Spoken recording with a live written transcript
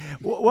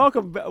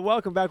Welcome back.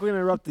 We're going to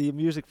interrupt the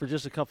music for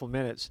just a couple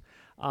minutes,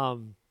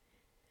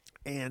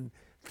 and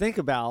think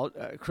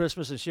about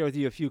Christmas and share with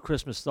you a few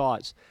Christmas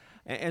thoughts.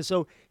 And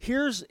so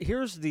here's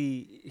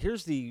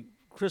the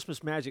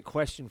Christmas magic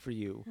question for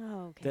you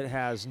that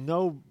has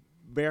no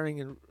bearing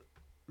in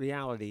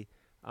reality.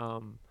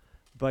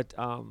 But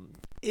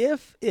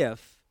if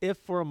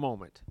for a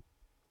moment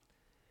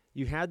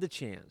you had the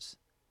chance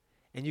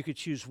and you could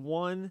choose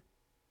one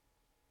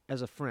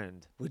as a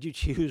friend, would you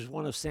choose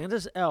one of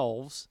Santa's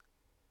elves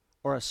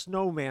or a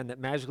snowman that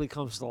magically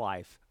comes to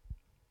life?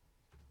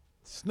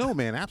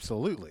 Snowman,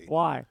 absolutely.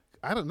 Why?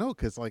 I don't know,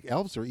 because like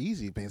elves are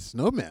easy, man.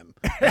 Snowmen,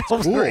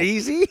 Elves cool. are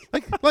easy?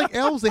 like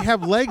elves, they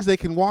have legs, they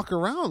can walk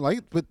around.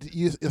 But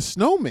a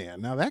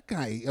snowman. Now that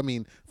guy, I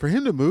mean, for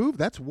him to move,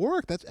 that's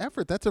work, that's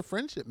effort, that's a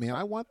friendship, man.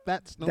 I want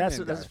that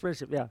snowman. That's a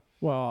friendship, yeah.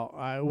 Well,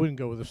 I wouldn't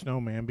go with a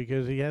snowman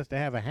because he has to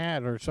have a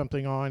hat or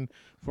something on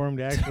for him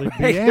to actually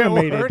be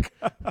animated.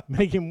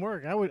 Make him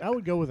work. I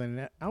would go with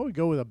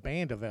a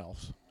band of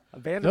elves. A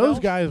band of Those elves?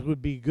 guys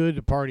would be good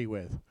to party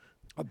with.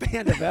 A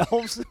band of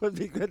elves would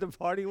be good to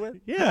party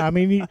with? Yeah, I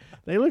mean,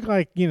 they look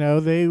like,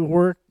 they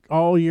work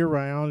all year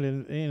round,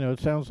 and, it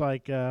sounds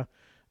like,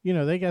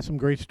 they got some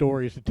great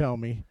stories to tell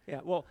me.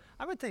 Yeah, well,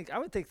 I would think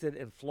that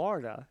in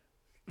Florida,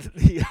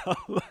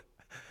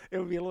 it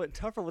would be a little bit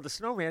tougher with the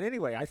snowman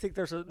anyway. I think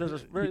there's a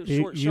very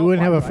short You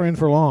wouldn't have a friend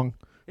for long.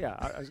 Yeah,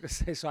 I was going to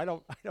say, so I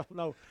don't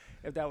know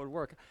if that would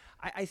work.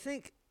 I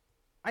think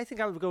I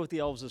would go with the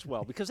elves as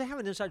well because they have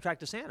an inside track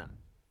to Santa.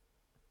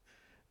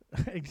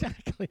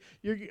 Exactly.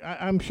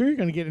 I'm sure you're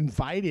going to get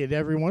invited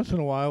every once in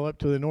a while up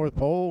to the North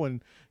Pole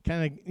and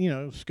kind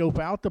of scope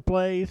out the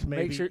place.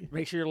 Maybe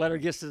Make sure your letter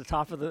gets to the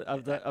top of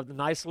the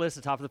nice list,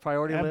 the top of the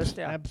priority list.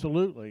 Yeah,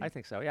 absolutely. I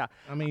think so. Yeah.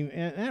 I mean,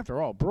 and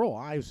after all, Burl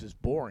Ives is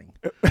boring.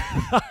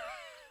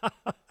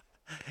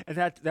 And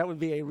that would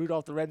be a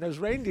Rudolph the Red-Nosed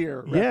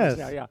Reindeer Yes. reference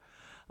now, yeah.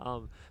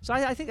 So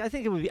I think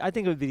it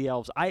would be the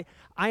elves.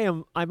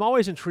 I'm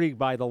always intrigued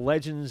by the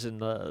legends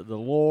and the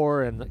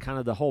lore and the kind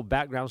of the whole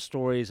background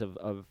stories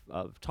of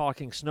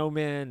talking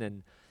snowmen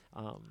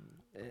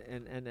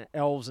and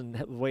elves and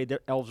the way their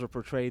elves are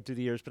portrayed through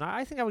the years. But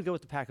I think I would go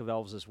with the pack of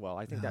elves as well.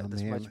 I think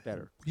that's much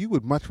better. You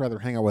would much rather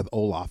hang out with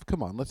Olaf.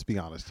 Come on, let's be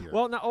honest here.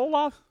 Well, now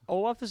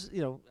Olaf is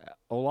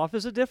Olaf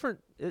is different.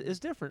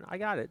 I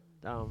got it.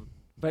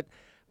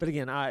 But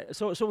again,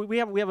 so we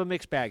have a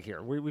mixed bag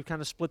here. We've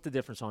kind of split the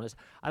difference on this.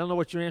 I don't know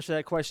what your answer to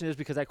that question is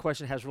because that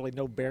question has really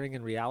no bearing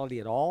in reality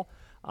at all.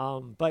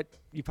 But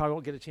you probably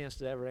won't get a chance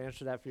to ever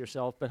answer that for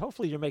yourself. But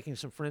hopefully you're making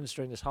some friends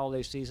during this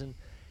holiday season,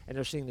 and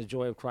they're seeing the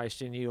joy of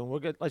Christ in you. And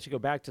we'll let you go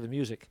back to the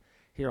music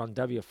here on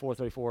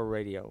W434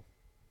 Radio.